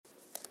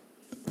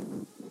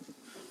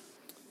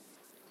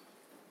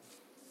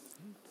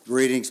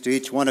Greetings to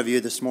each one of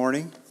you this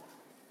morning.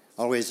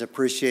 Always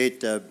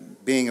appreciate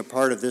being a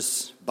part of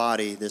this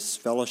body, this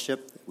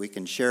fellowship. We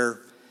can share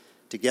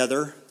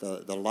together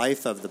the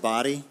life of the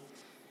body,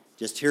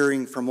 just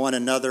hearing from one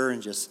another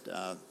and just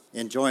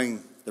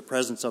enjoying the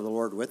presence of the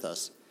Lord with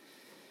us.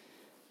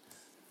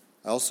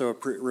 I also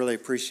really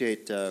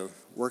appreciate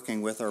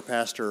working with our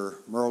pastor,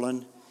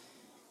 Merlin.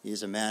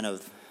 He's a man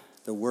of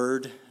the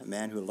Word, a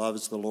man who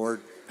loves the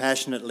Lord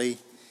passionately.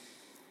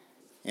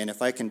 And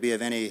if I can be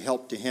of any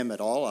help to him at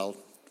all,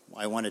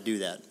 I want to do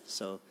that.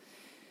 So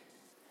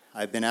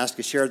I've been asked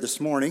to share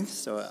this morning,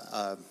 so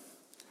I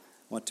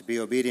want to be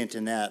obedient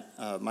in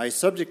that. My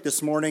subject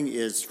this morning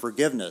is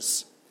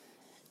forgiveness,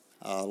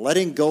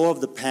 letting go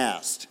of the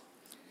past.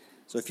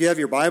 So if you have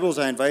your Bibles,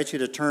 I invite you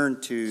to turn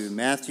to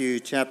Matthew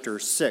chapter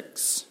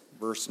 6,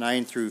 verse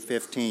 9 through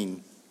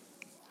 15.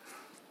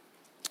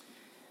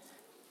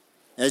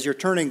 As you're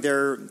turning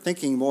there,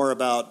 thinking more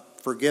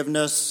about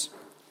forgiveness,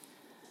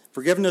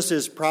 forgiveness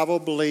is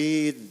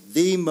probably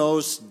the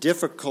most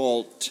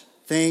difficult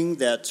thing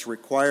that's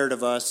required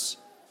of us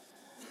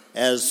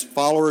as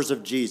followers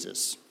of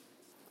Jesus.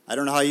 I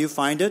don't know how you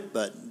find it,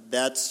 but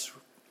that's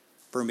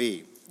for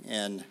me.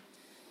 And,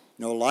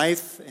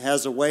 life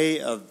has a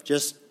way of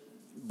just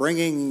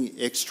bringing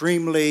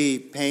extremely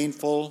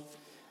painful,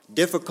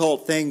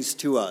 difficult things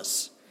to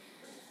us.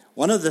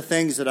 One of the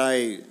things that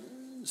I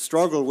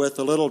struggle with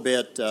a little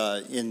bit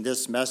in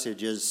this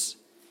message is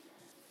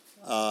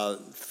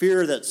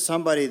fear that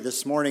somebody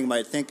this morning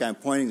might think I'm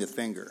pointing the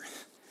finger,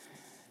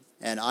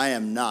 and I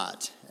am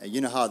not. You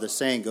know how the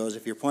saying goes,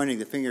 if you're pointing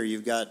the finger,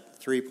 you've got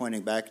three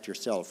pointing back at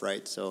yourself,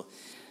 right? So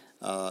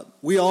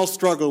we all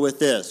struggle with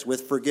this,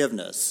 with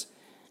forgiveness,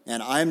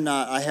 and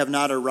I have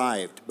not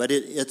arrived, but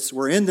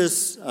we're in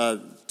this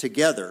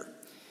together.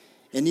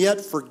 And yet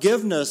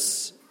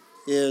forgiveness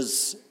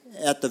is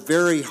at the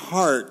very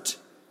heart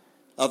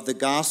of the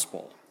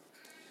gospel.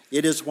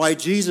 It is why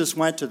Jesus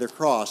went to the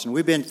cross. And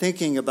we've been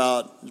singing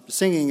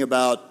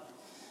about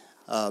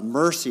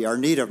mercy, our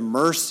need of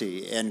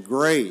mercy and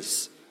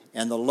grace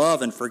and the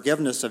love and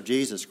forgiveness of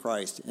Jesus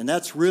Christ. And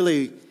that's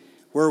really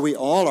where we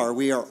all are.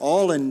 We are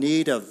all in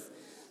need of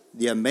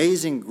the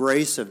amazing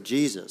grace of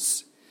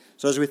Jesus.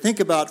 So as we think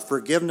about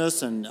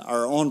forgiveness and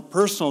our own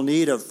personal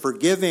need of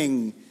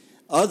forgiving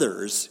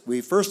others,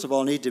 we first of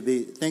all need to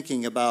be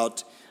thinking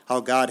about how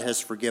God has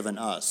forgiven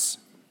us.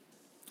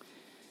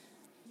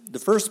 The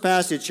first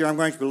passage here, I'm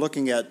going to be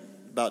looking at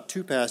about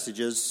two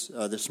passages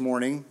this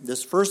morning.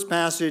 This first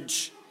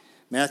passage,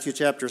 Matthew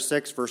chapter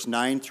 6, verse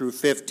 9 through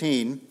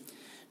 15,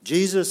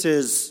 Jesus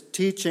is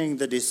teaching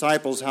the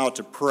disciples how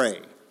to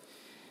pray.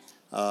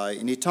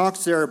 And he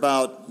talks there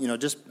about,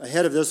 just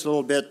ahead of this a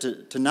little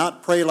bit, to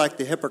not pray like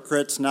the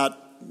hypocrites,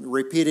 not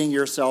repeating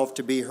yourself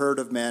to be heard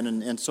of men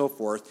and so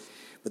forth.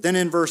 But then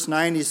in verse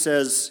 9 he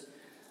says,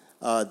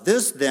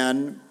 this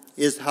then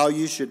is how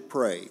you should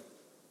pray.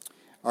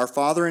 Our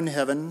Father in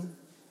heaven,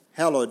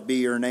 hallowed be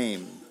your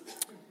name.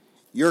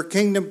 Your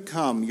kingdom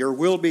come, your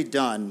will be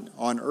done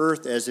on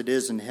earth as it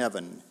is in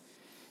heaven.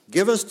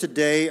 Give us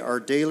today our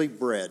daily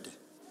bread.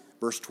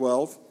 Verse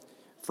 12,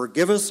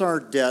 forgive us our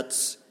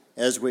debts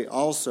as we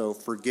also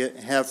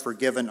have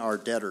forgiven our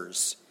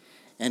debtors.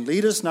 And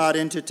lead us not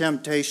into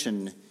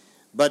temptation,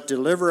 but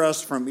deliver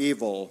us from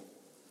evil.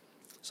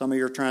 Some of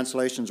your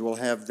translations will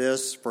have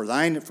this, for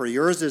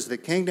yours is the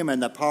kingdom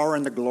and the power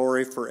and the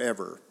glory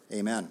forever.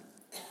 Amen.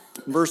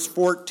 Verse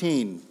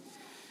 14,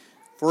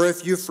 for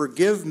if you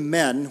forgive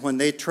men when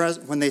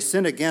they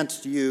sin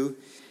against you,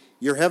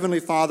 your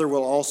heavenly Father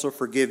will also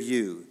forgive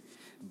you.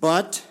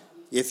 But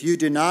if you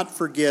do not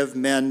forgive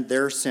men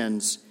their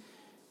sins,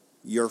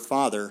 your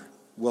Father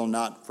will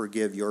not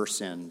forgive your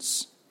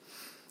sins.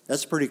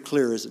 That's pretty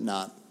clear, is it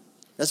not?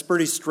 That's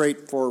pretty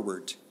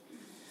straightforward.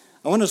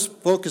 I want to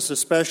focus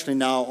especially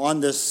now on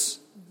this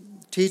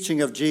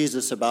teaching of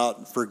Jesus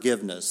about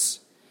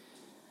forgiveness.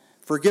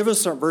 Forgive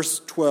us, verse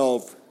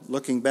 12,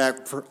 looking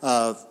back,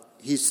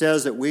 he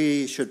says that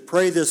we should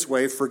pray this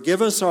way,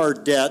 forgive us our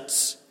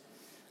debts.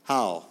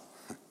 How?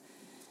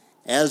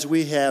 As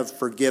we have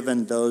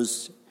forgiven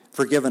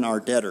our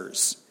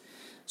debtors.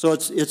 So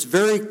it's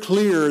very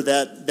clear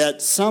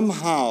that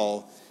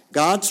somehow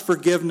God's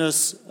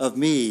forgiveness of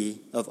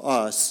me, of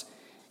us,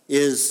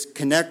 is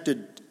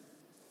connected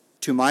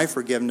to my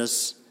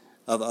forgiveness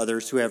of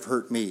others who have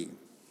hurt me.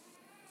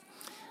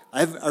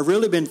 I've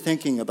really been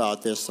thinking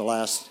about this the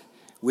last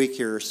week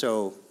here or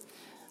so.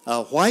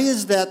 Why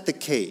is that the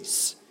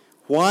case?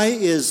 Why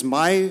is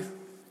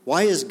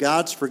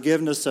God's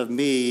forgiveness of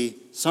me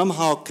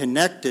somehow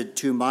connected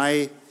to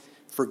my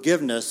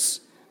forgiveness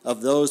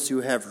of those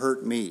who have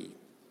hurt me?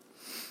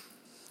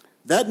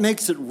 That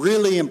makes it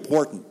really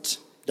important,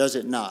 does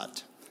it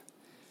not?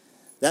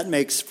 That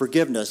makes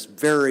forgiveness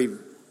very,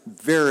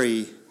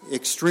 very,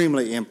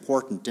 extremely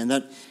important. And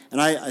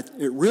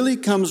it really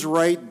comes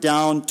right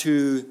down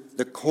to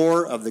the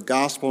core of the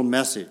gospel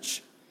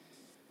message.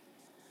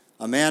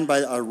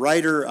 A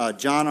writer,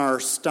 John R.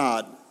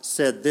 Stott,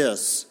 said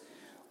this,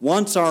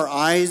 once our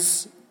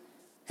eyes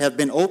have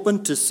been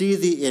opened to see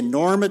the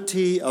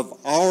enormity of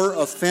our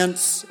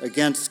offense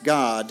against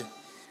God,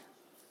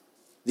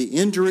 the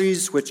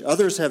injuries which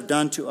others have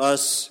done to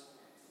us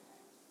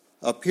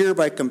appear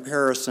by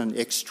comparison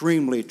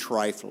extremely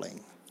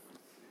trifling.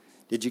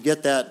 Did you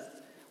get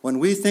that? When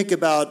we think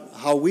about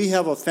how we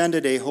have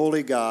offended a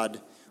holy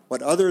God,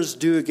 what others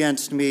do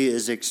against me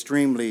is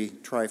extremely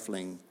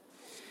trifling.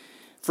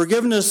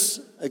 Forgiveness,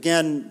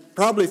 again,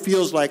 probably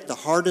feels like the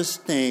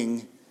hardest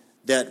thing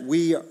that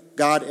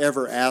God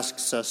ever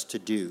asks us to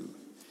do.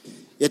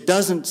 It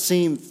doesn't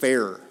seem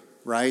fair,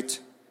 right?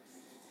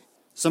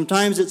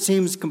 Sometimes it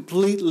seems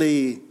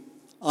completely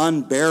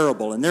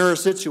unbearable. And there are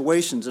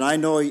situations, and I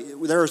know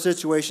there are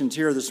situations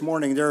here this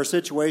morning, there are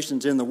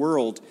situations in the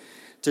world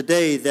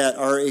today that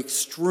are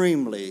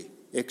extremely,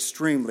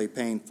 extremely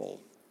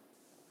painful.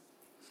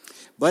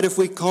 But if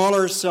we call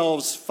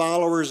ourselves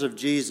followers of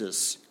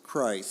Jesus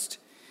Christ,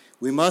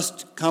 we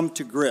must come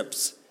to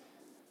grips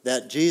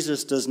that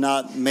Jesus does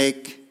not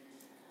make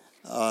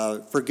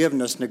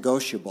forgiveness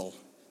negotiable.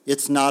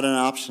 It's not an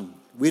option.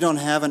 We don't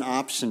have an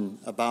option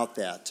about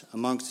that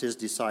amongst his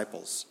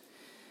disciples.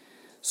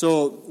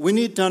 So we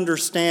need to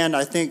understand,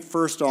 I think,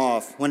 first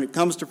off, when it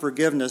comes to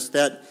forgiveness,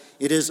 that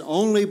it is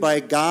only by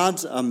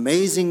God's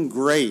amazing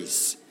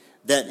grace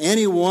that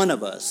any one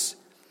of us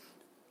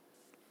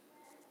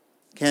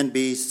can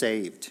be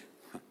saved.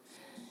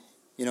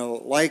 You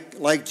know,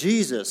 like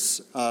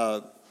Jesus,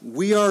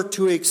 we are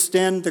to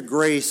extend the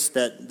grace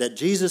that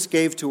Jesus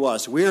gave to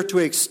us. We are to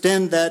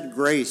extend that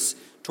grace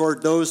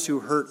toward those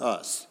who hurt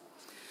us.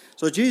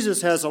 So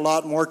Jesus has a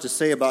lot more to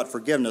say about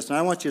forgiveness. And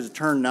I want you to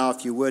turn now,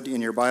 if you would,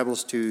 in your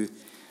Bibles to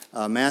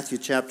Matthew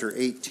chapter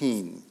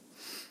 18.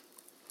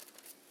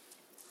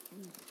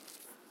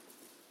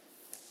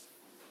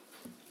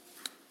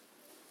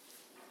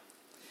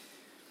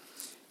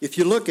 If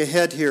you look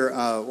ahead here,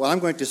 I'm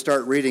going to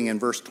start reading in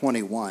verse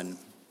 21.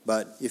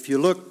 But if you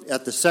look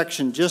at the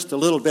section just a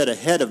little bit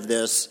ahead of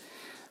this,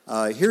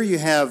 here you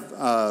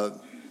have,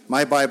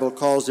 my Bible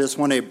calls this,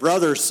 when a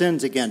brother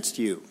sins against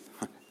you.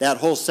 That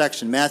whole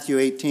section, Matthew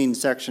 18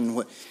 section.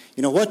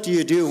 You know, what do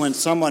you do when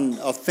someone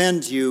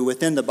offends you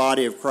within the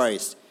body of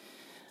Christ?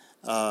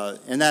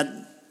 And that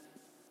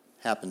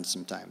happens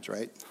sometimes,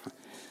 right?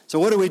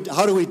 So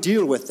how do we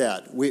deal with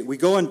that? We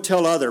go and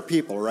tell other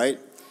people, right?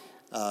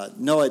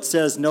 No, it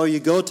says, no,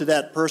 you go to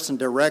that person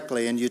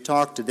directly and you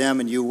talk to them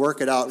and you work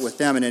it out with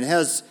them. And it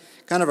has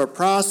kind of a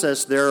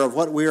process there of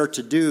what we are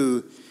to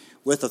do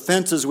with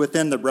offenses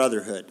within the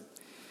brotherhood.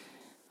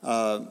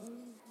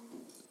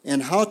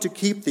 And how to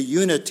keep the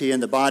unity in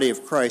the body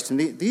of Christ.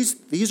 And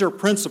these are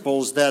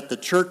principles that the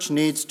church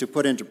needs to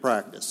put into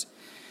practice.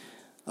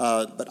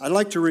 But I'd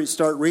like to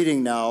start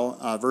reading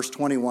now, verse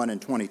 21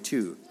 and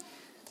 22.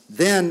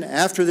 Then,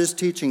 after this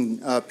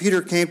teaching,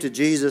 Peter came to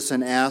Jesus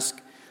and asked,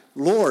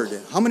 Lord,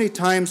 how many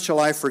times shall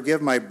I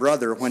forgive my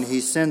brother when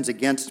he sins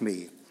against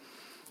me?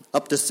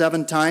 Up to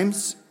 7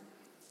 times?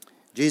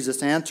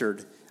 Jesus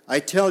answered,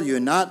 I tell you,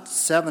 not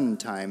 7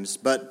 times,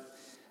 but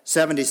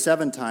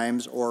 77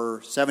 times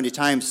or 70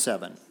 times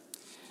 7.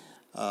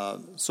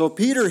 So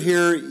Peter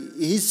here,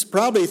 he's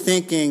probably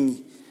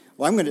thinking,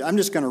 well, I'm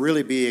just going to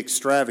really be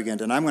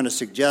extravagant, and I'm going to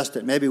suggest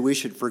that maybe we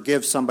should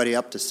forgive somebody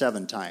up to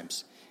 7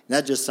 times. And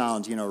that just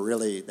sounds,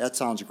 that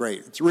sounds great.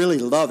 It's really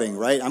loving,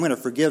 right? I'm going to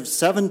forgive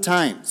 7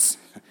 times.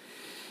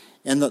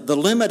 And the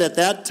limit at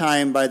that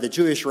time by the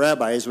Jewish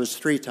rabbis was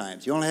 3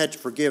 times. You only had to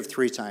forgive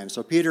 3 times.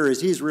 So Peter,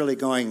 he's really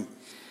going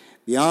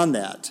beyond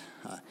that.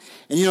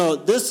 And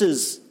this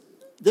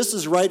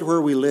is right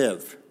where we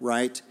live,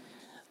 right?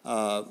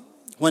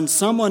 When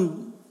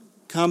someone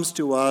comes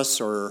to us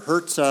or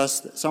hurts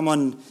us,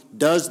 someone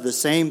does the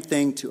same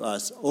thing to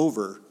us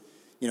over.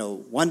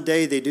 One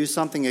day they do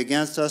something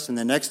against us, and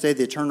the next day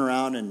they turn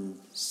around and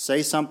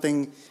say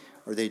something,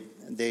 or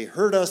they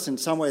hurt us in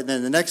some way, and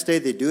then the next day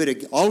they do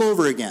it all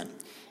over again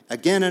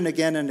and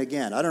again and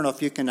again. I don't know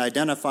if you can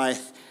identify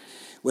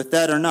with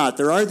that or not.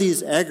 There are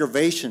these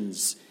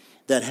aggravations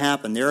that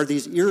happen. There are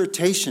these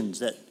irritations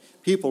that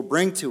people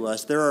bring to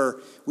us.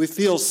 We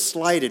feel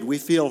slighted. We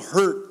feel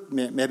hurt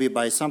maybe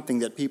by something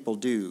that people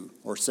do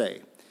or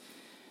say.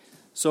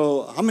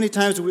 So how many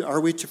times are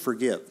we to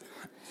forgive?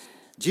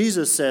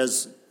 Jesus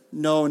says,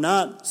 no,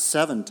 not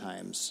 7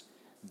 times,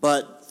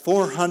 but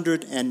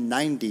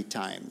 490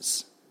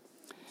 times.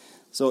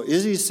 So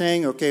is he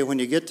saying, okay, when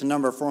you get to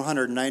number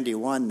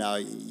 491 now,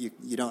 you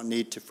don't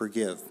need to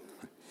forgive?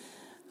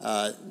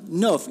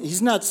 No,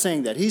 he's not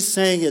saying that. He's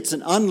saying it's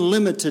an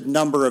unlimited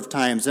number of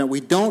times, and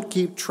we don't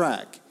keep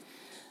track.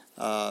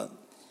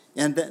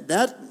 And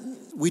that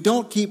we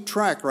don't keep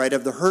track, right,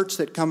 of the hurts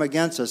that come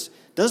against us.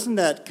 Doesn't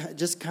that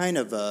just kind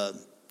of, I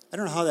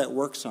don't know how that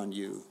works on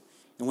you.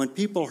 And when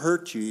people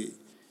hurt you,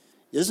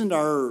 isn't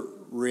our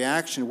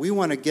reaction, we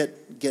want to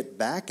get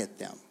back at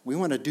them. We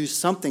want to do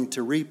something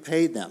to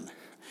repay them.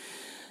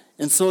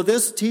 And so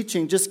this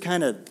teaching just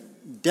kind of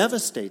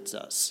devastates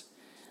us.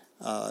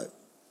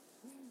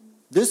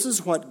 This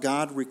is what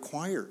God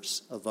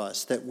requires of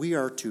us, that we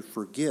are to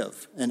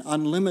forgive an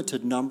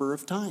unlimited number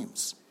of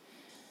times.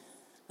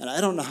 And I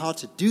don't know how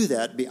to do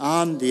that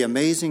beyond the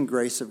amazing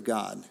grace of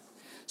God.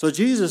 So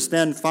Jesus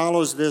then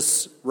follows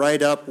this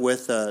right up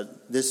with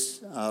this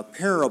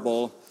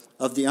parable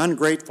of the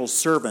ungrateful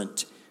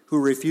servant who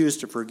refused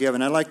to forgive.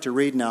 And I'd like to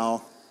read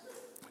now,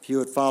 if you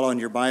would follow in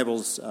your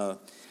Bibles,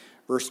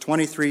 verse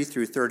 23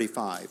 through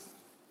 35.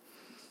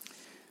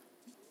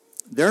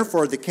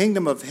 Therefore, the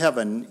kingdom of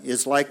heaven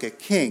is like a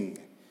king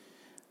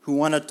who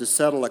wanted to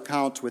settle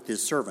accounts with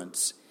his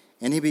servants.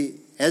 And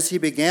as he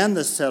began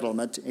the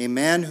settlement, a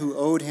man who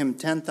owed him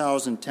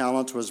 10,000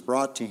 talents was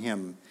brought to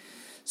him.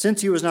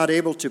 Since he was not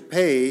able to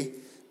pay,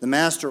 the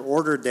master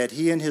ordered that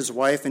he and his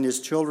wife and his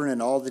children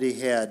and all that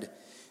he had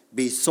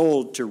be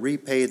sold to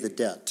repay the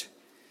debt.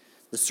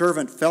 The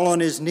servant fell on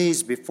his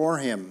knees before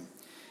him.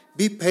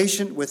 "Be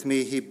patient with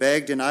me," he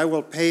begged, "and I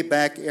will pay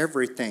back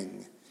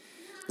everything."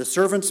 The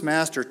servant's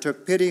master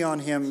took pity on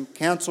him,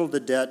 canceled the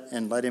debt,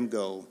 and let him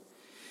go.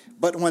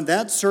 But when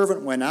that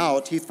servant went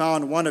out, he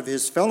found one of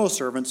his fellow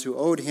servants who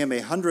owed him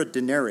 100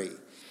 denarii.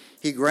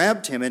 He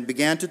grabbed him and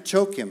began to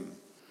choke him.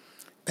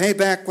 "Pay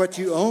back what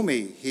you owe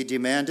me," he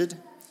demanded.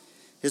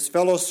 His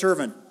fellow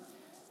servant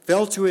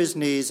fell to his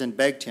knees and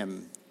begged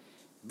him,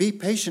 "Be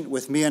patient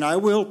with me, and I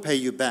will pay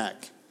you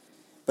back."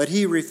 But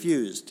he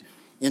refused.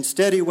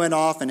 Instead, he went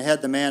off and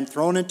had the man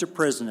thrown into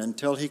prison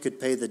until he could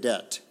pay the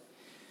debt.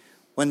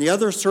 When the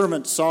other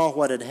servants saw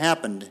what had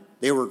happened,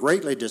 they were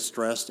greatly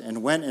distressed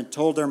and went and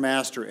told their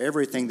master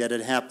everything that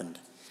had happened.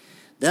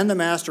 Then the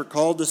master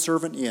called the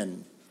servant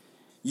in.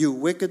 "You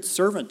wicked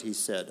servant," he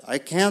said, "I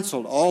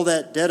canceled all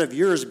that debt of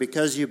yours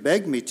because you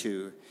begged me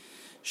to.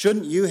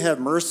 Shouldn't you have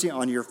mercy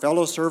on your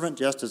fellow servant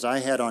just as I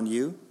had on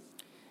you?"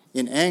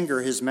 In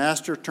anger, his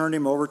master turned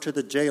him over to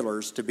the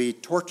jailers to be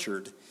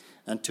tortured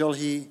until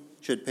he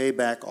should pay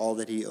back all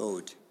that he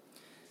owed.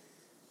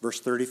 Verse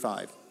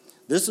 35.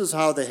 This is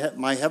how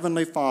my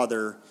heavenly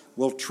Father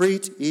will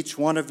treat each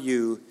one of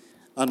you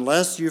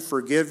unless you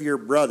forgive your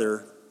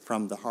brother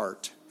from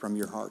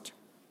your heart.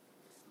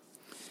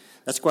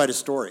 That's quite a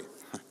story,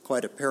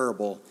 quite a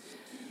parable.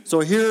 So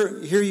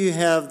here you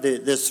have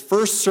this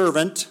first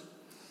servant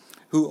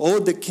who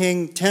owed the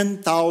king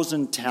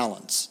 10,000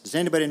 talents. Does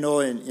anybody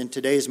know in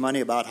today's money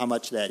about how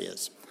much that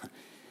is?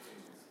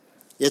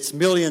 It's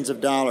millions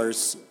of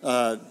dollars.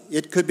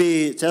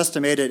 It's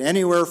estimated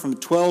anywhere from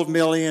 12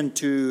 million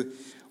to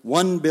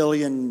 $1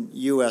 billion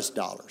US.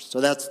 So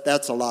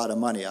that's a lot of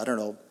money. I don't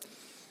know.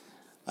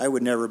 I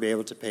would never be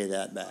able to pay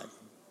that back.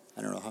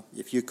 I don't know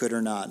if you could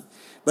or not.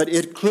 But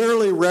it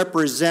clearly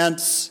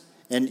represents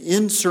an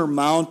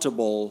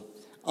insurmountable,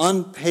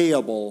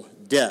 unpayable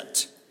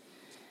debt.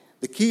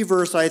 The key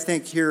verse, I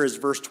think, here is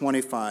verse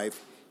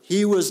 25.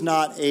 He was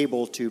not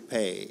able to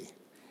pay.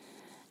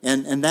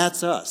 And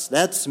that's us.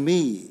 That's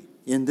me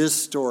in this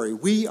story.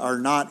 We are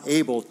not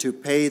able to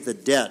pay the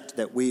debt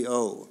that we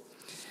owe.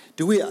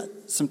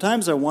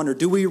 Sometimes I wonder,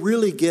 do we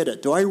really get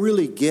it? Do I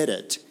really get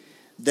it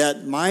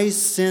that my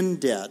sin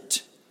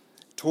debt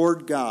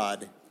toward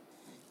God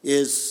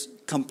is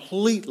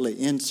completely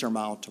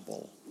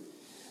insurmountable?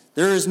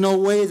 There is no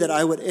way that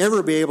I would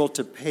ever be able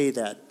to pay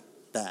that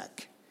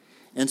back.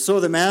 And so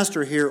the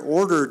master here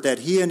ordered that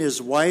he and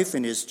his wife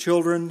and his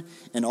children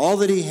and all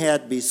that he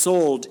had be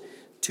sold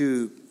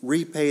to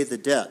repay the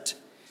debt.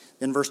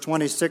 Then verse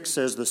 26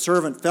 says, the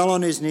servant fell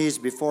on his knees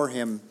before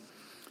him.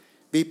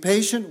 "Be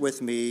patient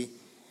with me,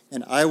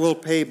 and I will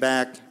pay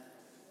back,"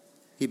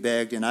 he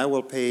begged, "and I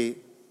will pay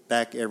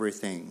back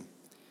everything."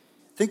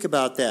 Think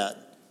about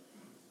that.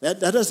 That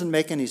doesn't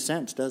make any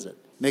sense, does it?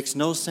 Makes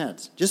no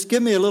sense. Just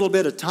give me a little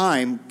bit of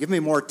time, give me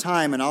more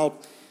time, and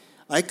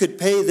I could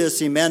pay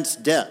this immense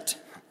debt.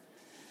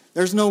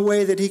 There's no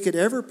way that he could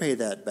ever pay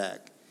that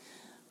back.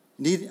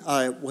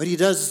 What he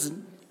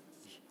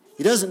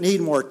doesn't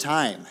need more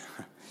time.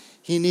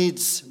 He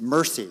needs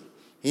mercy.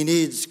 He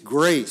needs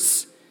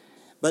grace.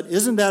 But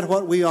isn't that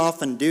what we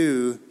often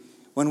do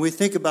when we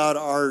think about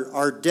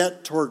our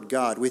debt toward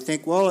God? We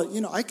think, well,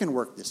 I can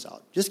work this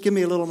out. Just give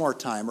me a little more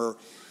time. Or,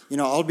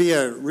 I'll be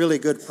a really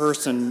good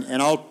person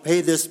and I'll pay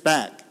this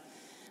back.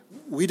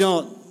 We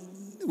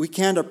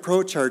can't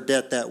approach our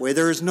debt that way.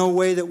 There is no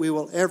way that we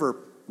will ever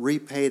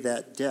repay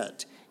that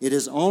debt. It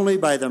is only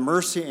by the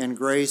mercy and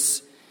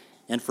grace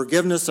and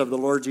forgiveness of the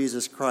Lord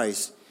Jesus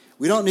Christ.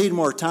 We don't need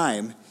more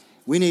time.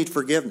 We need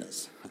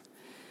forgiveness.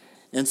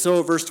 And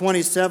so verse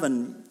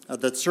 27,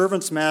 the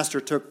servant's master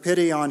took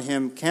pity on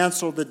him,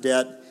 canceled the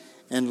debt,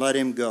 and let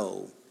him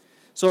go.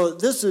 So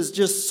this is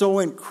just so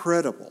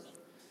incredible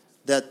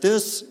that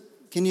this,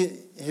 can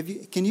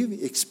you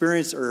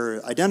experience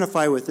or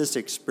identify with this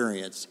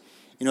experience?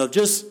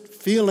 Just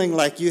feeling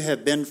like you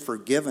have been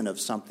forgiven of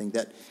something.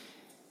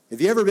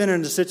 Have you ever been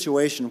in a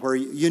situation where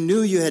you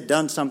knew you had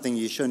done something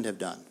you shouldn't have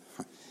done?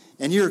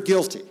 And you're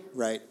guilty,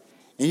 right?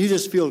 And you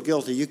just feel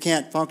guilty. You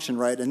can't function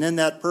right. And then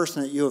that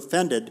person that you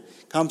offended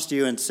comes to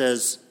you and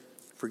says,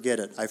 "Forget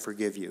it, I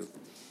forgive you."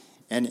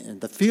 And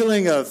the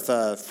feeling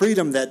of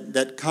freedom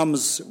that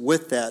comes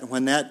with that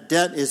when that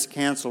debt is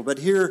canceled. But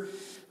here,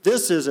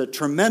 this is a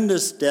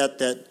tremendous debt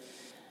that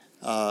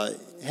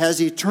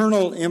has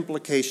eternal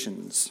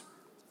implications.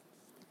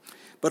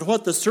 But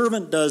what the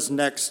servant does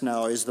next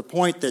now is the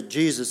point that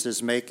Jesus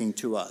is making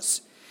to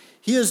us.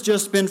 He has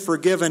just been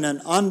forgiven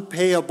an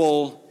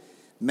unpayable,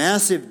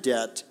 massive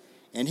debt,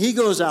 and he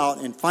goes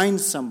out and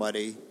finds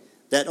somebody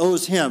that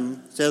owes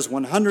him, says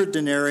 100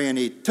 denarii, and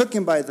he took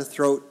him by the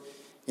throat,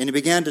 and he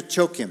began to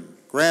choke him,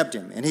 grabbed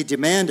him, and he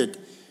demanded,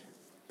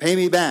 "Pay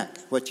me back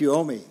what you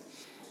owe me."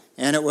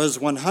 And it was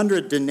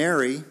 100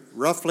 denarii,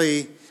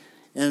 roughly,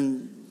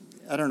 and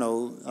I don't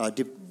know,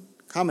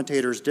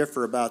 commentators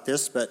differ about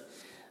this, but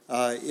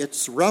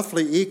it's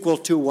roughly equal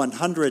to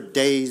 100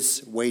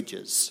 days'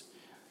 wages.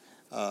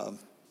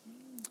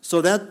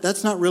 So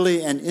that's not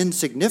really an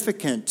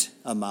insignificant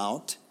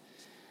amount.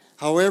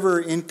 However,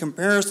 in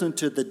comparison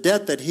to the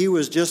debt that he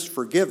was just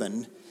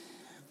forgiven,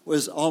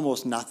 was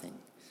almost nothing.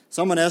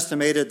 Someone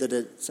estimated that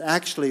it's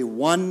actually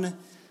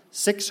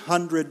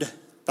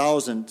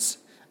 1/600,000th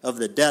of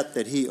the debt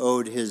that he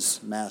owed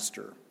his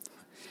master.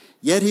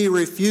 Yet he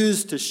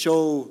refused to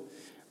show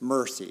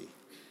mercy.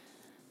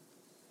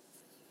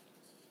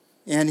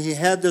 And he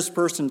had this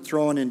person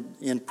thrown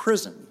in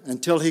prison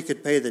until he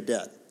could pay the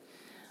debt.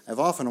 I've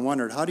often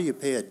wondered, how do you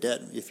pay a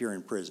debt if you're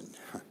in prison?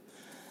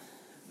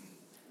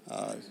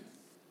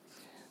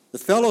 The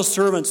fellow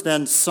servants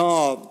then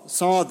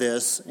saw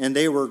this, and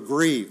they were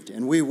grieved,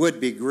 and we would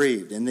be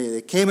grieved. And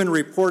they came and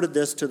reported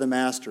this to the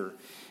master.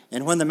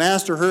 And when the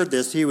master heard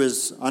this, he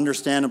was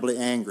understandably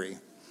angry.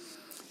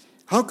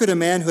 How could a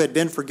man who had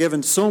been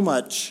forgiven so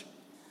much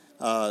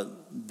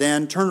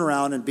then turn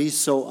around and be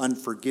so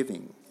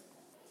unforgiving?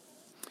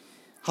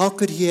 How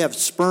could he have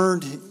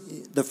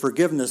spurned the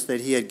forgiveness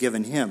that he had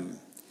given him?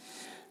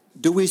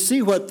 Do we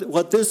see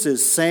what this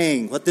is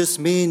saying, what this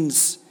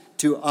means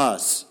to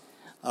us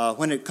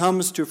when it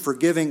comes to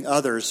forgiving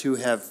others who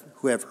have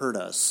hurt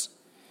us?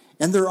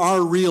 And there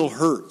are real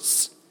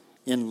hurts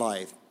in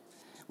life.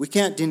 We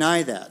can't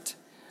deny that.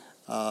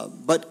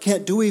 But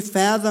do we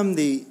fathom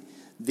the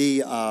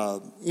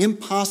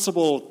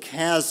impossible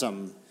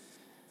chasm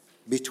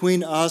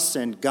between us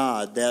and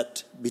God,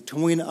 that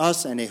between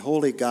us and a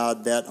holy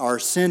God that our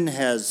sin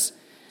has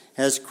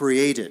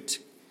created?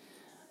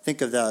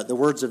 Think of the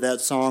words of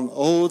that song,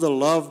 "Oh, the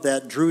love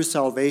that drew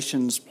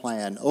salvation's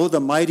plan. Oh,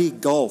 the mighty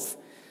gulf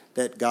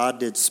that God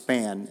did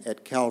span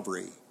at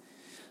Calvary."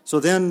 So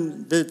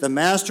then the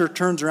master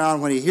turns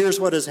around when he hears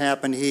what has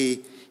happened.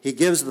 He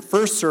gives the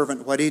first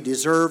servant what he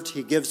deserved.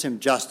 He gives him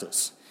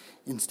justice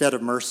instead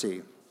of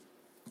mercy.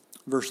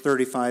 Verse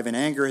 35, in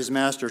anger his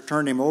master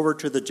turned him over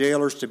to the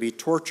jailers to be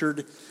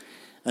tortured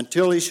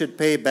until he should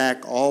pay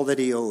back all that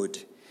he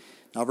owed.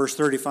 Now verse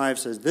 35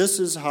 says, "This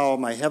is how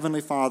my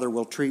heavenly Father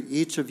will treat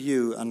each of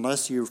you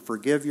unless you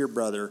forgive your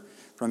brother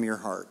from your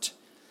heart."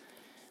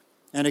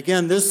 And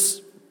again, this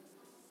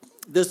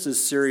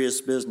is serious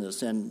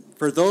business. And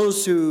for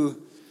those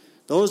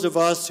of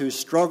us who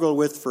struggle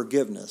with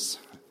forgiveness,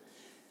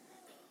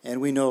 and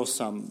we know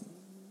some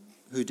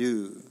who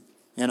do,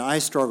 and I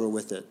struggle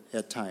with it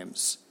at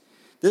times,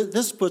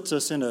 this puts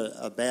us in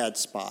a bad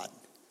spot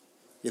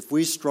if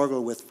we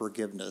struggle with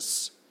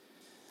forgiveness.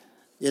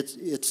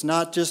 It's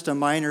not just a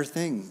minor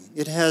thing.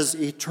 It has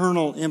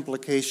eternal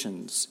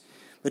implications.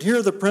 But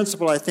here the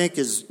principle, I think,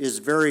 is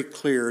very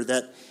clear,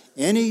 that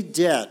any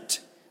debt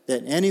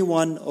that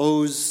anyone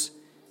owes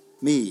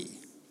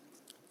me,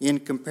 in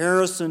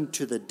comparison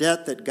to the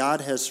debt that God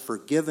has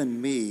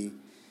forgiven me,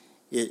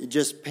 it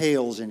just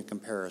pales in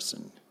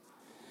comparison.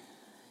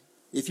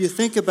 If you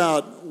think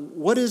about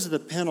what is the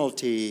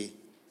penalty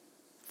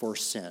for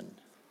sin,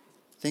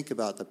 think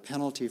about the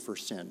penalty for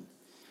sin.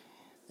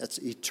 That's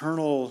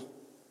eternal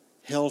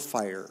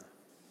hellfire.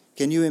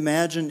 Can you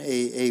imagine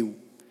a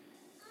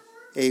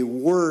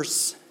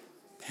worse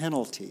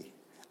penalty?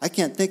 I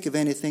can't think of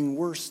anything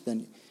worse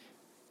than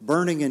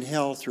burning in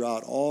hell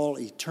throughout all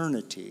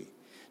eternity.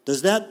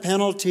 Is that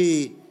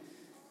penalty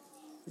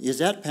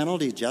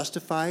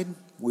justified,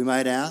 we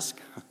might ask?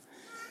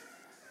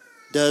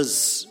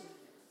 Does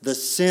the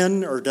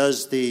sin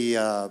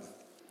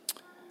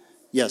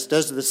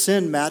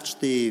match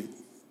the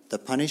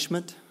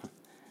punishment?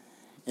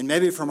 And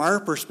maybe from our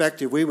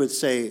perspective, we would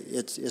say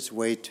it's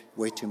way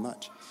too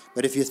much.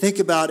 But if you think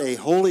about a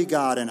holy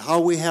God and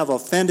how we have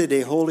offended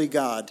a holy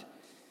God,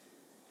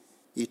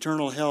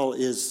 eternal hell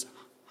is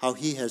how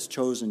he has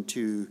chosen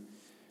to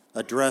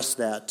address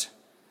that,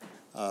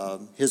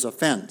 his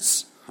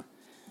offense,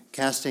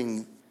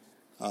 casting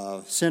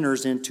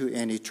sinners into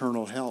an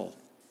eternal hell.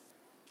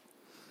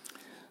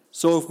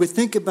 So if we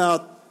think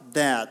about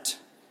that,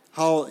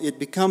 how it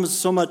becomes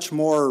so much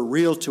more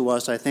real to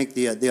us, I think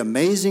the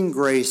amazing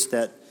grace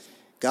that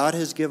God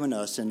has given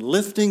us in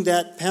lifting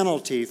that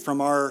penalty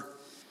from our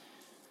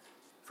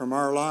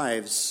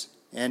lives.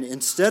 And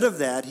instead of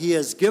that, he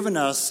has given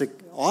us the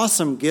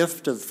awesome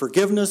gift of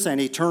forgiveness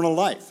and eternal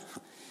life.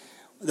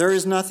 There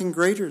is nothing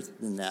greater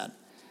than that.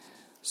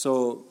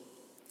 So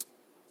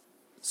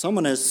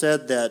someone has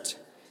said that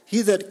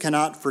he that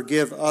cannot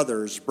forgive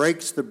others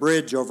breaks the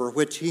bridge over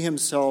which he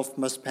himself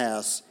must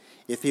pass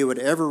if he would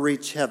ever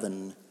reach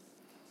heaven,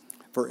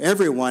 for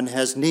everyone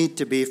has need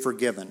to be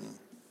forgiven.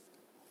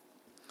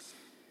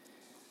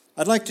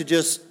 I'd like to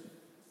just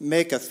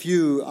make a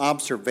few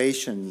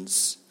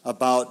observations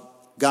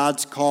about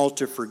God's call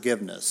to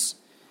forgiveness.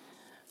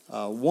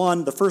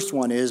 The first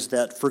one is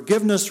that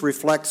forgiveness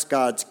reflects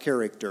God's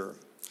character.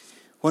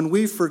 When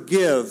we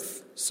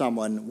forgive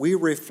someone, we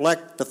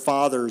reflect the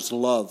Father's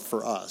love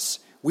for us.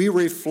 We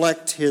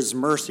reflect His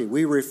mercy.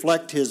 We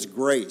reflect His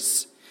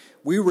grace.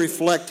 We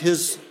reflect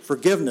His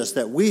forgiveness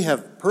that we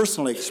have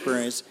personally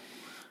experienced.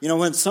 You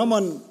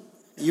know,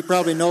 you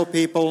probably know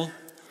people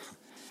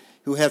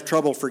who have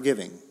trouble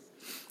forgiving.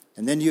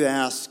 And then you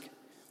ask,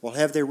 well,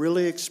 have they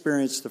really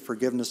experienced the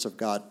forgiveness of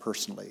God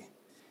personally?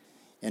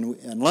 And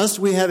unless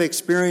we have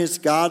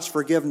experienced God's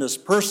forgiveness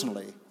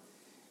personally,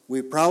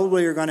 we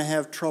probably are going to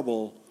have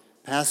trouble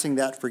passing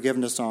that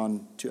forgiveness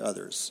on to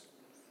others.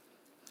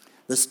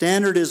 The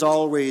standard is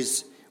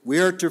always, we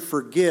are to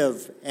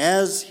forgive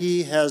as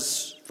He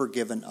has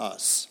forgiven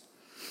us.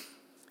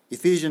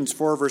 Ephesians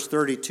 4, verse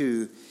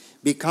 32,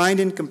 be kind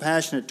and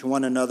compassionate to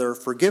one another,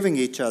 forgiving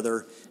each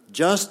other,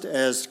 just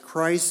as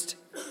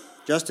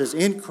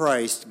in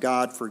Christ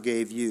God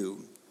forgave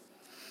you.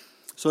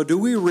 So do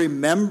we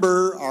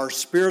remember our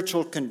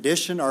spiritual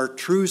condition, our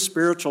true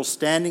spiritual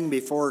standing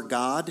before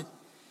God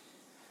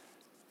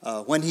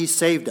when He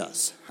saved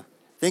us?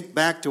 Think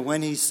back to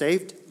when He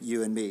saved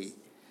you and me.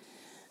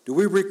 Do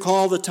we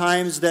recall the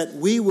times that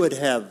we would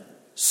have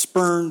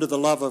spurned the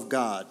love of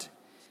God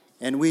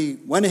and we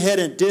went ahead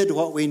and did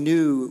what we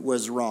knew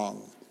was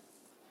wrong?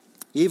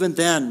 Even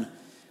then,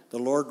 the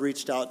Lord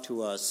reached out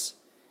to us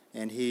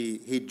and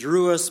He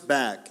drew us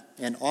back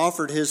and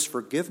offered His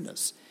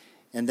forgiveness.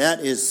 And that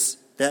is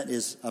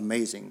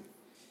amazing.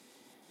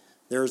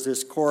 There's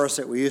this chorus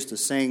that we used to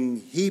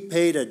sing, He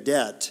paid a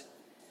debt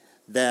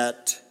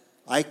that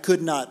I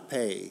could not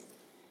pay,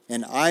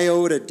 and I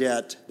owed a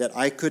debt that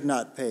I could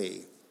not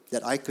pay,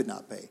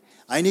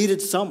 I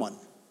needed someone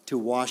to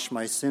wash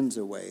my sins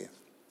away.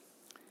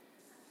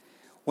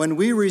 When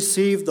we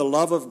received the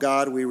love of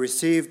God, we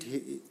received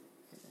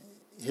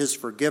His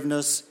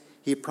forgiveness.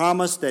 He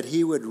promised that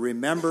He would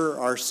remember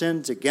our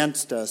sins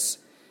against us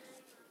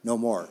no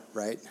more,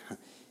 right?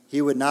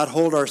 He would not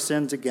hold our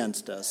sins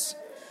against us.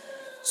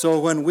 So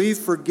when we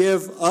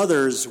forgive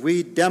others,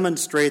 we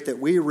demonstrate that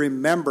we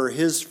remember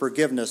His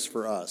forgiveness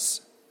for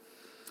us.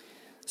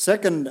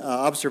 Second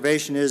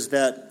observation is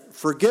that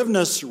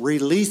forgiveness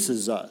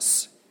releases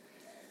us.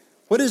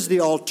 What is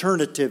the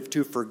alternative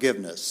to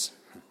forgiveness?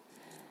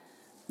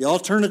 The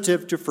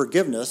alternative to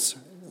forgiveness,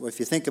 if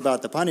you think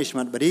about the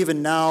punishment, but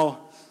even now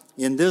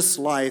in this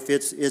life,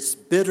 it's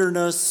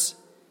bitterness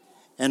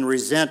and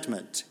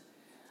resentment.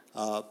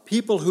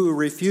 People who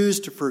refuse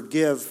to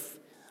forgive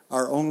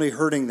are only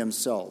hurting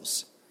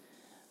themselves.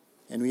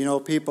 And we know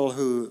people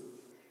who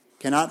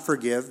cannot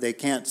forgive. They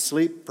can't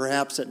sleep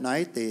perhaps at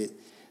night. They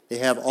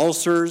have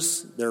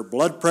ulcers. Their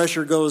blood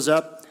pressure goes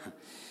up.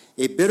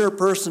 A bitter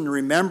person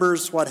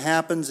remembers what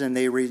happens and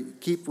they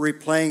keep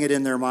replaying it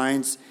in their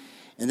minds.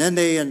 And then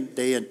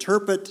they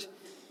interpret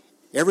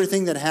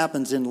everything that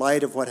happens in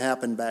light of what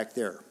happened back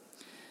there.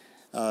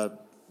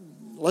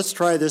 Let's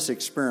try this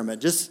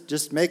experiment.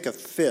 Just make a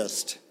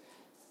fist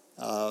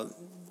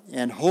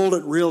and hold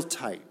it real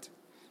tight.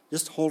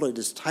 Just hold it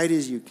as tight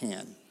as you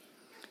can.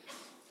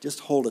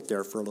 Just hold it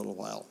there for a little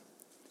while.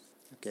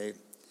 Okay?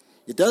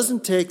 It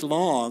doesn't take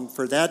long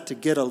for that to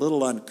get a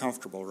little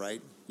uncomfortable,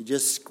 right? You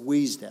just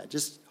squeeze that.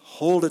 Just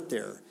hold it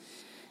there.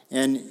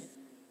 And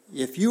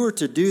if you were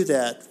to do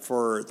that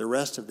for the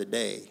rest of the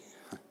day,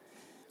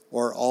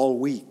 or all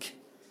week,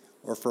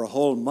 or for a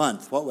whole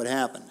month, what would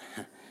happen?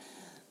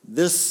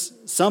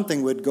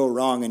 Something would go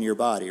wrong in your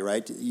body,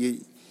 right?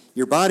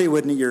 Your body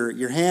wouldn't,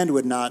 your hand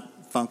would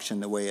not function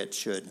the way it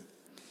should.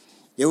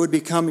 It would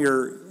become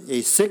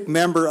a sick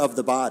member of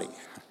the body.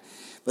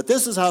 But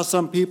this is how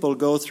some people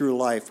go through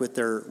life with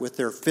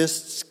their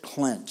fists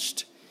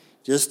clenched,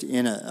 just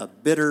in a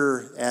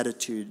bitter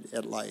attitude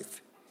at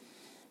life.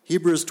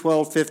 Hebrews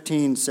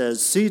 12:15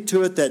 says, see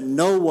to it that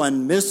no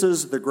one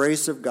misses the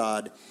grace of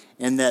God,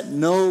 and that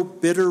no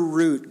bitter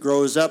root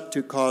grows up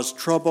to cause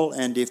trouble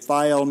and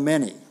defile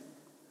many.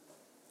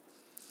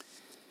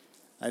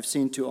 I've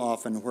seen too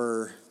often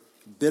where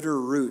bitter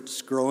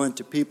roots grow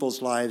into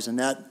people's lives, and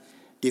that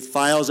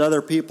defiles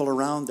other people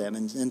around them.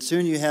 And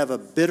soon you have a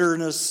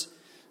bitterness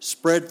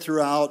spread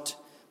throughout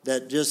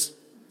that just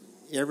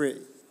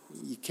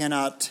you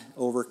cannot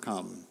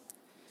overcome.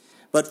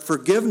 But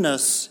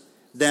forgiveness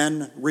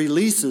then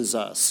releases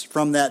us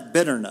from that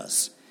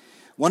bitterness.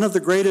 One of the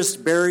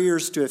greatest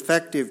barriers to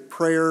effective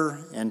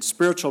prayer and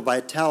spiritual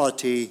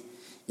vitality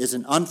is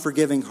an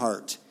unforgiving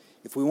heart.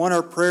 If we want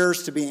our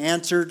prayers to be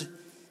answered,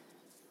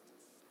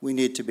 we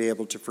need to be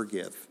able to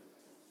forgive.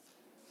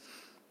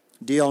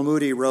 D.L.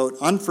 Moody wrote,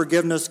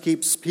 unforgiveness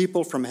keeps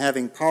people from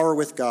having power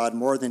with God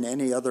more than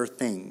any other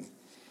thing.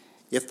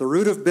 If the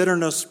root of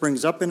bitterness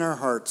springs up in our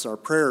hearts, our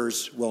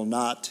prayers will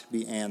not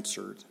be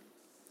answered.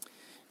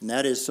 And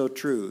that is so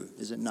true,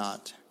 is it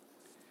not?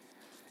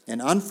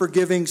 An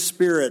unforgiving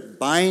spirit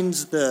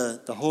binds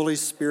the Holy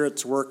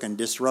Spirit's work and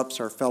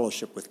disrupts our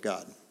fellowship with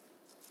God.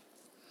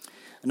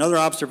 Another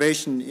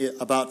observation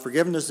about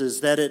forgiveness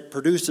is that it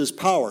produces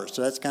power.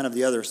 So that's kind of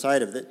the other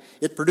side of it.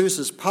 It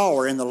produces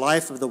power in the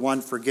life of the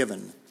one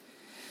forgiven.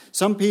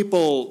 Some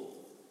people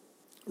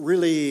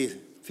really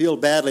feel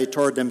badly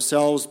toward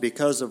themselves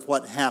because of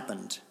what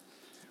happened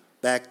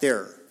back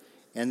there.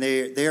 And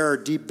they are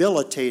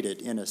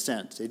debilitated in a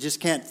sense. They just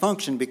can't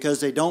function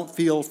because they don't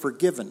feel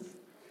forgiven.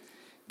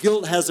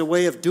 Guilt has a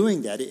way of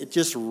doing that. It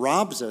just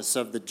robs us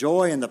of the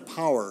joy and the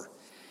power.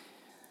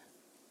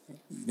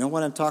 You know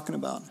what I'm talking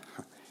about?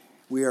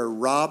 We are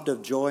robbed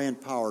of joy and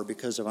power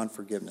because of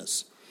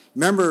unforgiveness.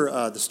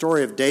 Remember the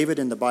story of David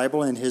in the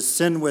Bible and his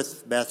sin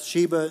with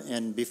Bathsheba,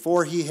 and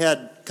before he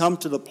had come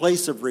to the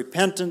place of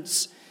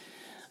repentance,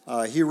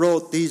 he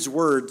wrote these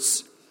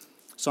words,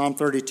 Psalm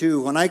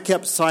 32, when I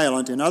kept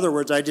silent, in other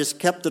words, I just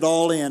kept it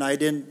all in, I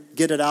didn't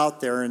get it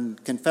out there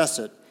and confess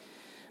it.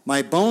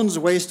 My bones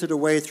wasted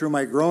away through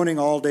my groaning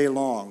all day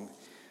long.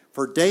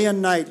 For day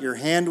and night your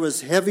hand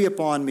was heavy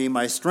upon me,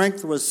 my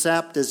strength was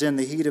sapped as in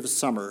the heat of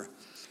summer.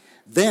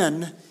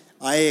 Then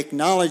I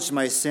acknowledged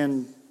my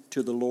sin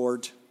to the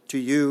Lord, to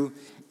you,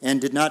 and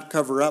did not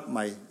cover up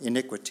my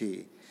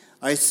iniquity.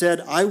 I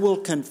said, I will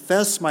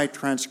confess my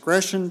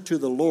transgression to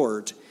the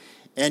Lord,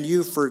 and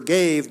you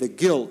forgave the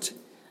guilt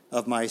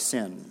of my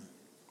sin.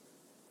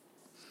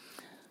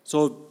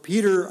 So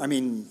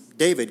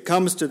David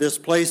comes to this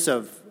place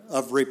of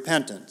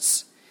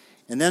repentance.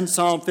 And then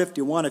Psalm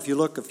 51, if you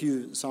look a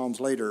few Psalms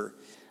later,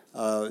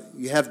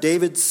 you have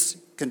David's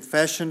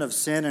confession of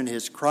sin and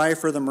his cry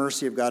for the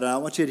mercy of God. And I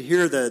want you to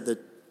hear the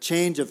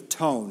change of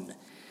tone.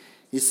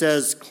 He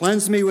says,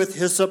 cleanse me with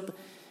hyssop,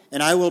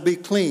 and I will be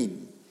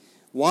clean.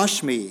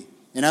 Wash me,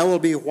 and I will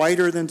be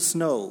whiter than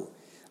snow.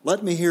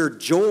 Let me hear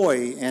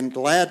joy and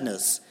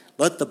gladness.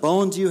 Let the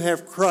bones you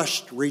have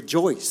crushed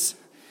rejoice.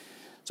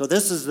 So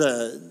this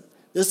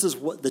is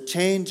what the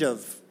change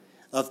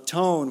of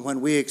tone when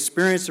we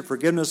experience the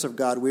forgiveness of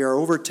God. We are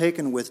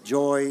overtaken with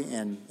joy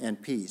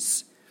and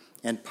peace,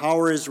 and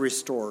power is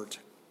restored.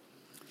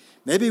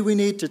 Maybe we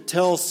need to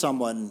tell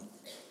someone,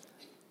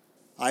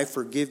 I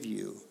forgive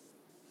you.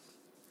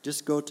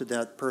 Just go to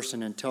that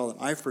person and tell them,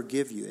 I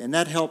forgive you. And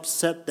that helps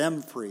set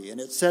them free, and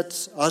it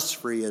sets us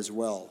free as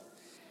well.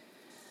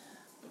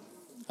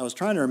 I was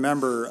trying to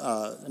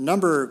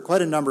remember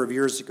quite a number of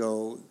years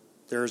ago,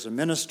 there's a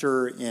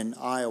minister in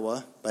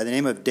Iowa by the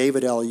name of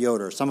David L.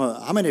 Yoder.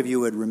 How many of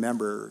you would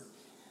remember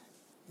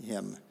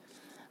him?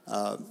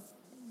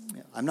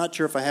 I'm not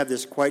sure if I have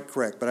this quite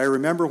correct, but I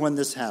remember when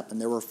this happened.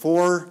 There were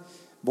 4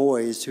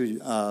 boys who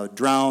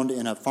drowned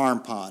in a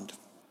farm pond.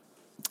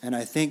 And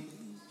I think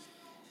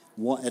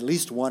at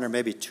least one or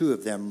maybe 2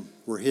 of them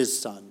were his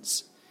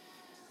sons.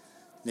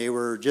 They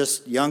were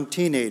just young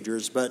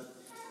teenagers, but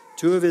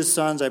 2 of his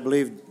sons, I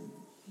believe,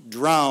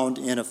 drowned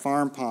in a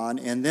farm pond.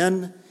 And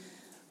then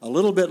a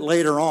little bit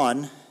later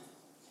on,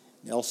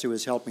 Elsie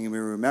was helping me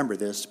remember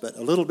this, but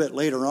a little bit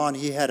later on,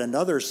 he had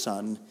another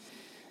son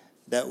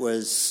that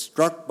was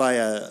struck by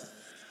a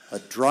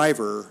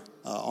driver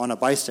on a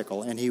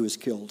bicycle, and he was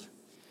killed.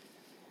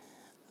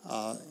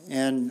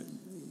 And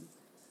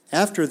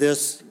after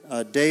this,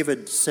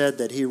 David said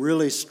that he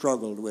really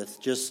struggled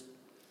with just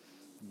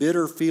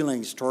bitter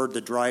feelings toward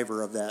the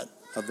driver of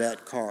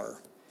that car.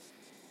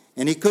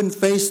 And he couldn't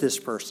face this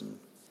person.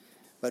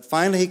 But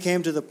finally he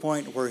came to the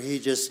point where he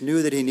just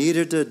knew that he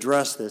needed to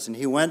address this. And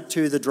he went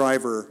to the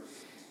driver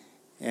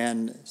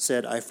and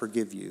said, I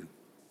forgive you.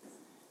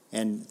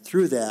 And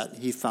through that,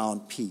 he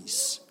found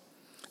peace.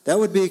 That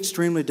would be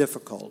extremely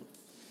difficult.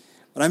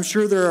 But I'm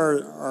sure there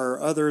are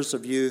others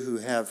of you who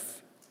have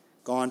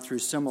gone through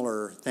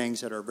similar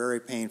things that are very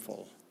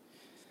painful.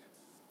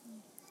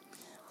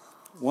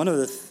 One of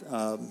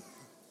the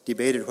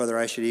debated whether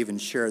I should even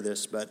share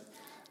this, but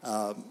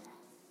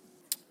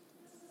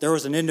there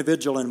was an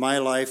individual in my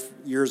life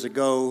years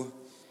ago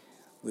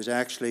who was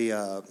actually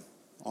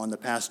on the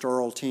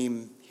pastoral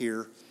team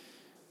here,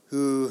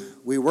 who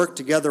we worked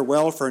together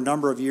well for a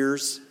number of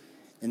years,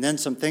 and then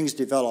some things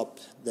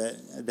developed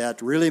that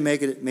really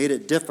made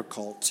it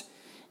difficult.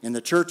 And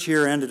the church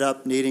here ended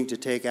up needing to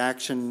take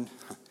action.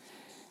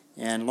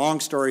 And long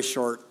story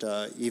short,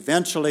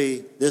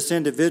 eventually this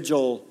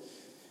individual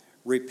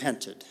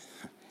repented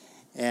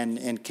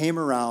and came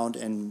around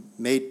and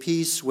made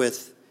peace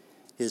with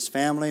his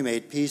family,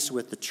 made peace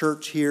with the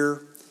church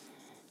here.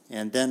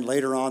 And then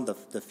later on,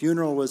 the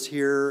funeral was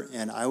here,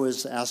 and I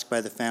was asked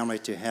by the family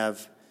to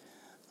have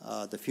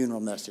the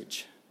funeral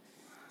message.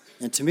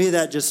 And to me,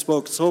 that just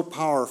spoke so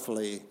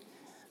powerfully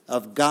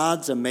of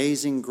God's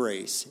amazing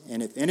grace.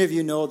 And if any of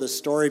you know the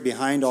story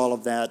behind all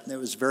of that, it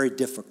was very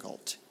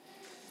difficult.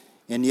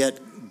 And yet,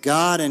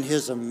 God and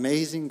his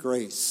amazing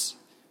grace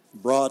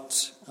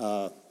brought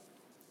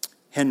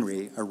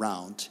Henry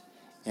around.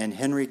 And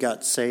Henry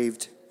got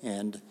saved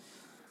and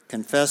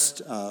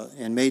confessed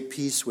and made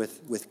peace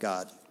with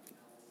God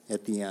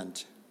at the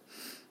end.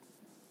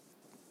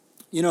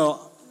 You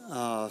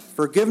know,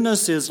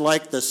 forgiveness is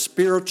like the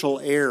spiritual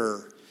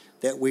air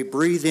that we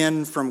breathe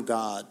in from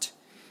God,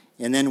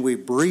 and then we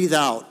breathe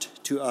out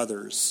to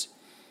others.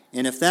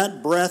 And if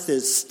that breath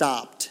is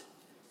stopped,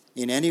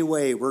 in any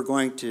way, we're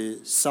going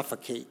to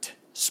suffocate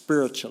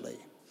spiritually.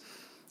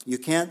 You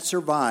can't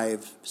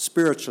survive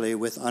spiritually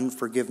with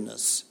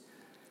unforgiveness.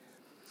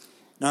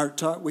 Now,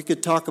 we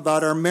could talk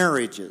about our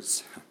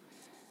marriages.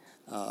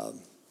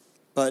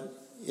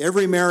 But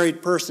every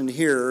married person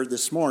here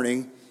this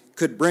morning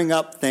could bring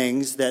up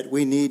things that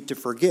we need to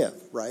forgive,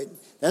 right?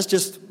 That's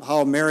just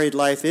how married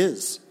life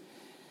is.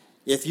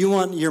 If you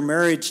want your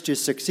marriage to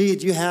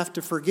succeed, you have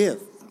to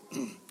forgive.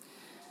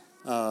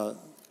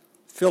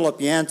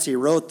 Philip Yancey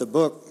wrote the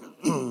book,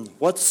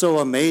 What's So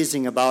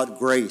Amazing About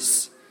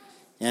Grace?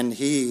 And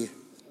he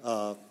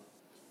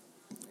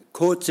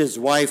quotes his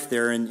wife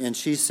there, and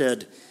she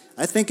said,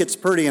 I think it's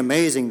pretty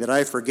amazing that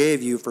I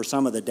forgave you for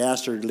some of the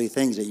dastardly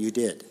things that you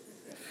did.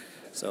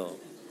 So,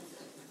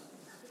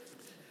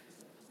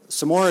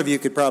 some more of you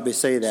could probably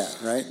say that,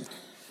 right?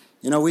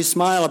 You know, we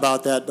smile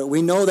about that, but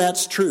we know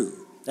that's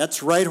true.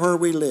 That's right where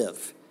we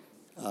live.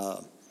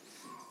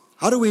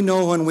 How do we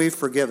know when we've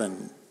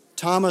forgiven?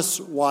 Thomas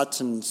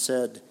Watson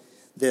said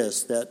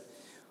this, that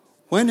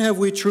when have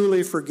we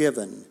truly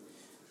forgiven?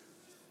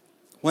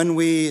 When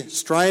we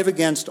strive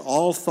against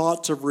all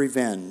thoughts of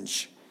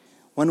revenge,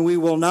 when we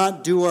will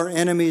not do our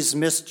enemies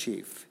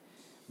mischief,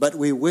 but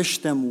we wish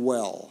them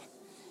well.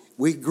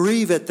 We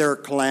grieve at their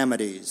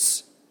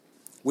calamities.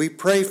 We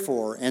pray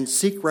for and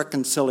seek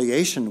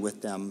reconciliation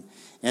with them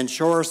and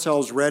show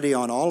ourselves ready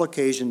on all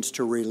occasions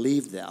to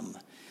relieve them.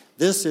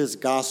 This is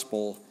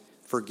gospel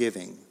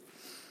forgiving.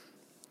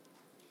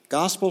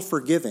 Gospel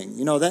forgiving.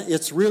 You know, that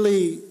it's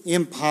really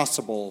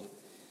impossible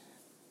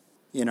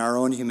in our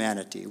own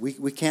humanity.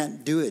 We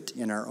can't do it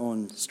in our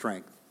own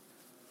strength.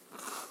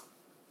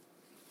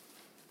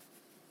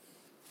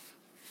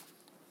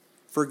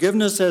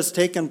 Forgiveness has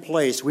taken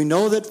place. We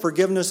know that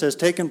forgiveness has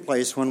taken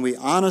place when we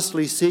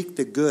honestly seek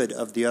the good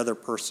of the other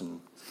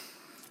person.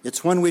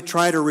 It's when we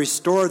try to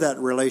restore that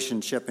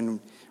relationship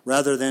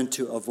rather than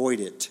to avoid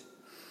it.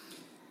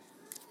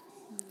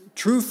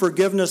 True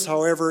forgiveness,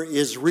 however,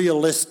 is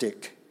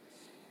realistic.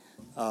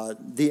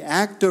 The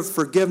act of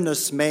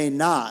forgiveness may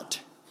not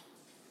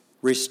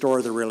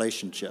restore the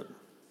relationship.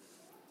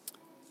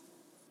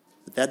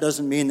 But that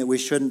doesn't mean that we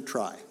shouldn't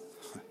try,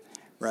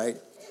 right?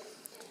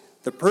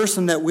 The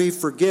person that we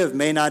forgive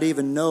may not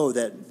even know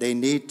that they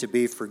need to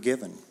be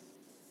forgiven.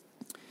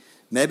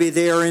 Maybe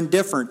they are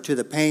indifferent to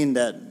the pain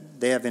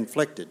that they have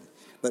inflicted.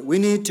 But we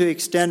need to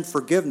extend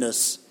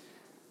forgiveness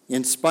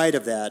in spite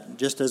of that,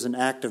 just as an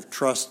act of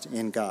trust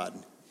in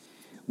God.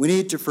 We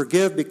need to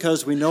forgive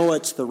because we know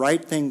it's the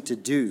right thing to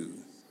do,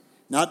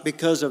 not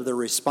because of the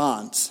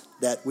response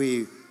that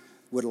we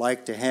would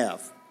like to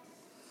have.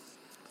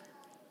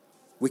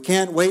 We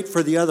can't wait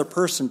for the other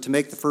person to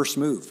make the first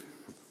move.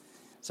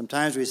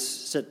 Sometimes we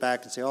sit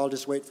back and say, I'll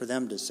just wait for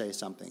them to say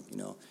something. You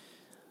know,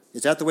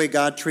 is that the way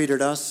God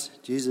treated us?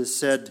 Jesus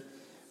said,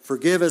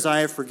 forgive as I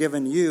have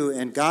forgiven you,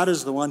 and God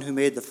is the one who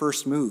made the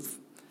first move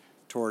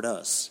toward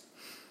us.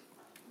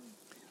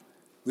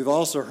 We've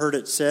also heard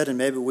it said, and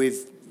maybe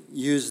we've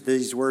used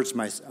these words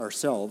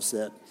ourselves,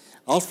 that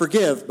I'll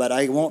forgive, but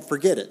I won't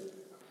forget it.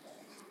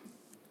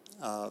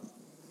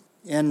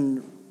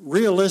 And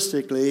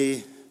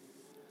realistically,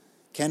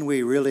 can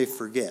we really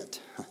forget?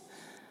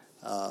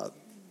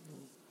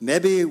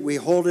 Maybe we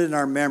hold it in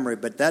our memory,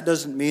 but that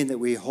doesn't mean that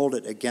we hold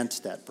it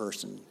against that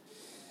person.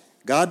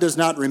 God does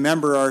not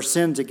remember our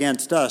sins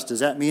against us. Does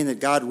that mean that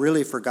God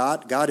really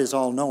forgot? God is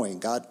all-knowing.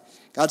 God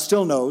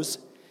still knows,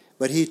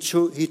 but He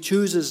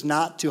chooses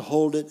not to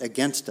hold it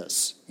against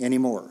us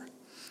anymore.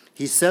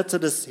 He sets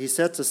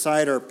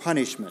aside our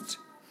punishment.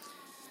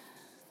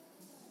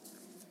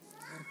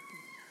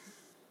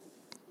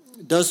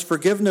 Does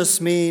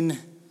forgiveness mean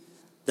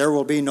there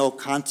will be no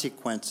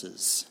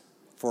consequences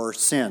for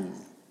sin?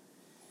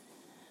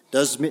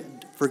 Does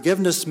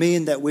forgiveness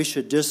mean that we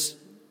should just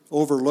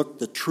overlook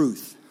the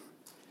truth?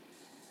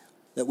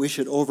 That we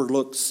should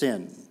overlook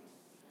sin?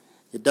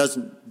 It does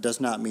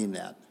not mean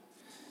that.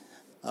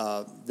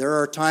 There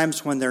are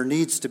times when there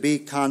needs to be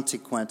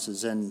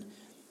consequences, and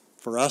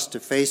for us to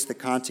face the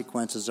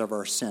consequences of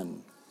our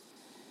sin.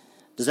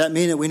 Does that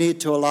mean that we need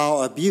to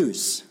allow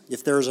abuse?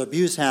 If there's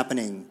abuse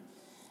happening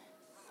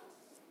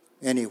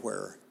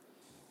anywhere,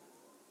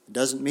 it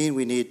doesn't mean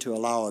we need to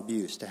allow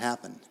abuse to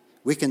happen.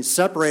 We can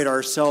separate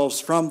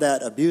ourselves from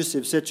that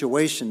abusive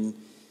situation,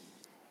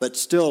 but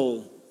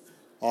still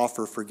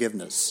offer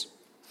forgiveness.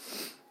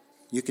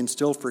 You can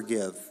still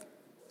forgive.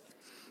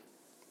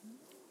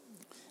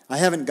 I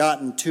haven't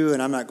gotten to,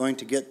 and I'm not going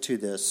to get to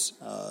this,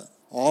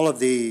 all of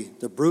the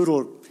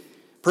brutal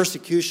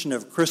persecution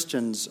of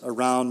Christians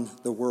around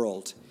the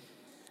world.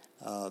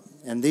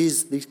 And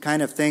these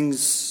kind of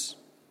things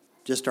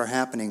just are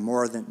happening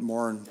more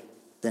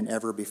than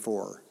ever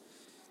before.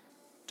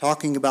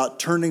 Talking about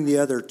turning the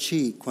other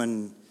cheek.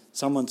 When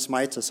someone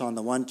smites us on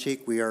the one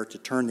cheek, we are to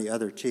turn the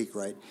other cheek,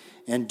 right?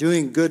 And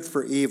doing good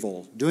for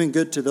evil, doing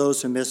good to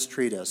those who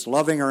mistreat us,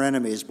 loving our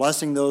enemies,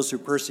 blessing those who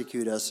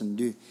persecute us, and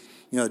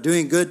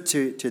doing good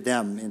to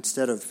them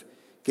instead of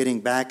getting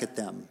back at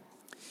them.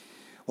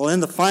 Well, in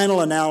the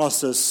final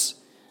analysis,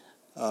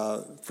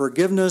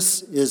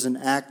 forgiveness is an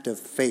act of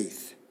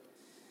faith.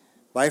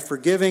 By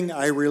forgiving,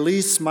 I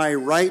release my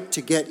right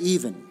to get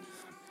even,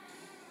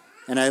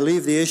 and I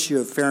leave the issue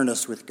of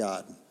fairness with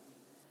God.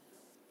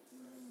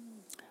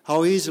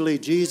 How easily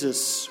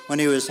Jesus, when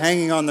he was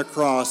hanging on the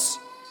cross,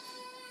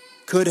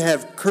 could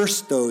have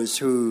cursed those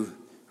who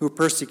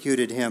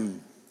persecuted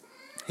him.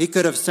 He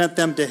could have sent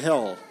them to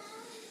hell.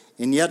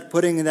 And yet,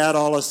 putting that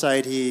all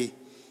aside, he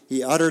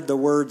uttered the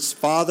words,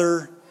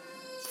 "Father,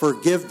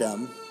 forgive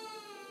them,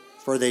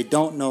 for they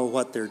don't know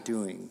what they're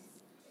doing."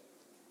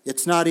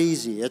 It's not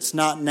easy. It's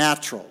not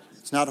natural.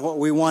 It's not what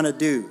we want to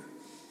do.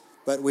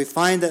 But we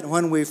find that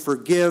when we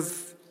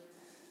forgive,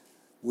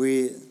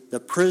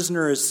 the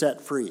prisoner is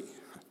set free.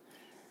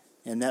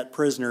 And that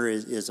prisoner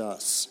is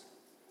us.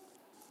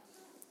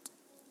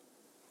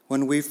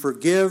 When we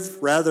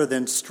forgive rather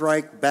than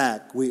strike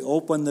back, we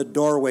open the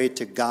doorway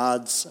to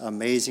God's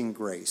amazing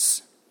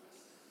grace.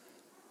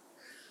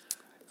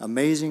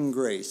 Amazing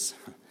grace.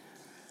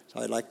 So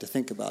I'd like to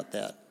think about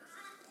that.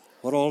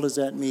 What all does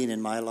that mean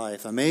in my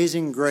life?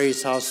 Amazing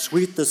grace, how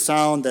sweet the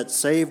sound that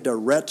saved a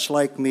wretch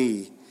like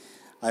me.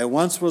 I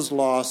once was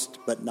lost,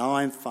 but now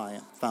I'm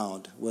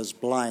found. Was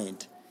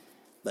blind,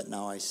 but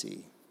now I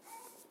see.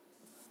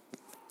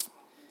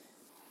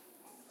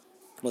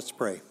 Let's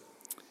pray.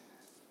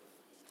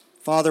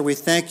 Father, we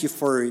thank you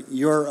for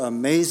your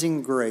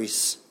amazing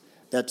grace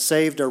that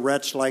saved a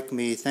wretch like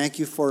me. Thank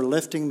you for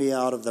lifting me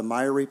out of the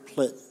miry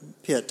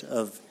pit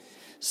of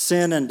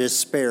sin and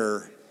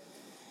despair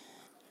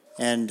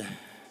and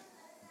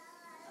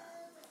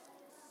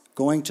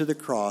going to the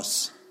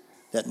cross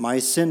that my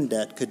sin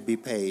debt could be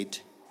paid.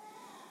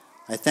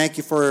 I thank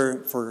you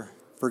for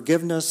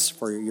forgiveness,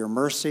 for your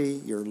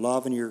mercy, your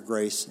love, and your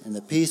grace, and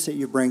the peace that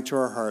you bring to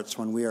our hearts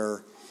when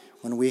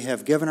we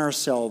have given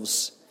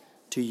ourselves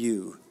to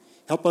you.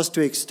 Help us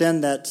to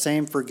extend that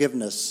same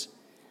forgiveness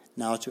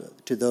now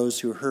to those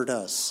who hurt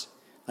us.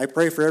 I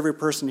pray for every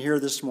person here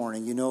this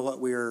morning. You know what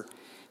we are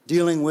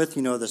dealing with.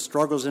 You know the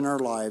struggles in our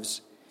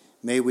lives.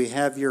 May we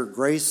have your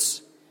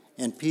grace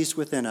and peace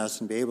within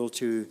us and be able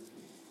to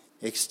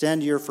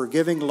extend your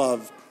forgiving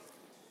love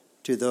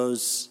to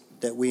those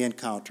that we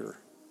encounter.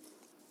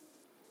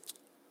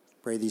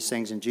 Pray these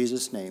things in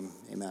Jesus' name.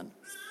 Amen.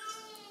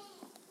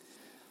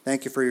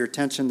 Thank you for your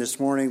attention this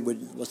morning.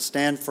 Let's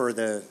stand for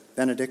the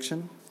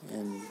benediction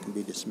and you can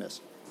be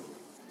dismissed.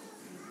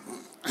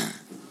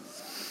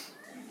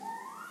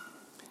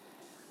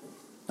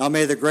 Now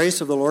may the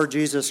grace of the Lord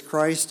Jesus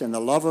Christ and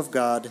the love of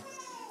God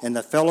and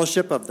the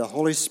fellowship of the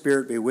Holy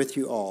Spirit be with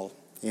you all.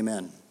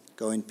 Amen.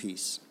 Go in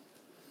peace.